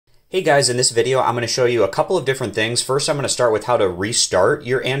Hey guys, in this video I'm going to show you a couple of different things. First I'm going to start with how to restart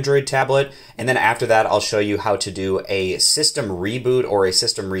your Android tablet, and then after that I'll show you how to do a system reboot or a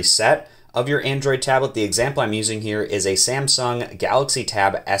system reset of your Android tablet. The example I'm using here is a Samsung Galaxy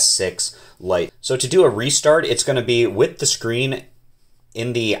Tab S6 Lite. So to do a restart, it's going to be with the screen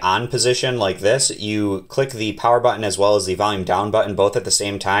in the on position like this. You click the power button as well as the volume down button both at the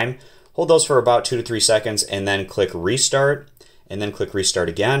same time. Hold those for about 2 to 3 seconds and then click restart. And then click restart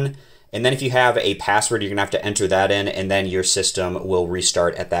again. And then if you have a password, you're gonna have to enter that in, and then your system will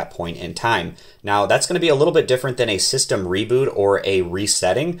restart at that point in time. Now that's gonna be a little bit different than a system reboot or a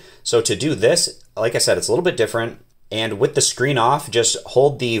resetting. So to do this, like I said, it's a little bit different. And with the screen off, just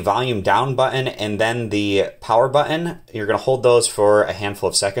hold the volume down button and then the power button. You're gonna hold those for a handful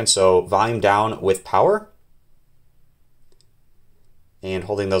of seconds. So volume down with power. And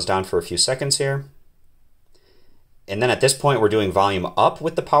holding those down for a few seconds here. And then at this point, we're doing volume up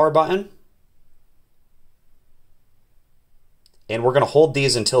with the power button. And we're going to hold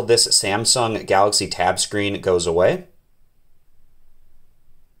these until this Samsung Galaxy Tab screen goes away.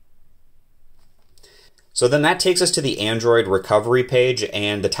 So then that takes us to the Android recovery page,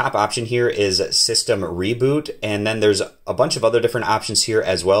 and the top option here is System Reboot, and then there's a bunch of other different options here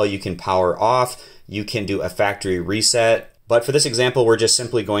as well. You can power off, you can do a factory reset, but for this example, we're just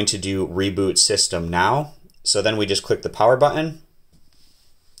simply going to do Reboot System Now. So then we just click the power button,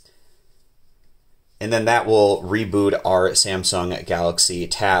 and then that will reboot our Samsung Galaxy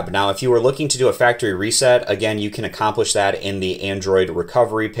Tab. Now, if you were looking to do a factory reset, again, you can accomplish that in the Android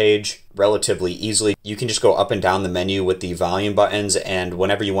recovery page relatively easily. You can just go up and down the menu with the volume buttons, and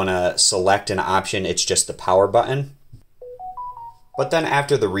whenever you want to select an option, it's just the power button. But then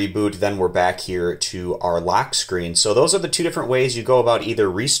after the reboot, then we're back here to our lock screen. So those are the two different ways you go about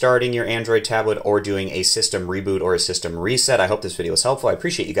either restarting your Android tablet or doing a system reboot or a system reset. I hope this video was helpful. I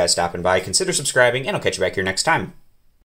appreciate you guys stopping by. Consider subscribing, and I'll catch you back here next time.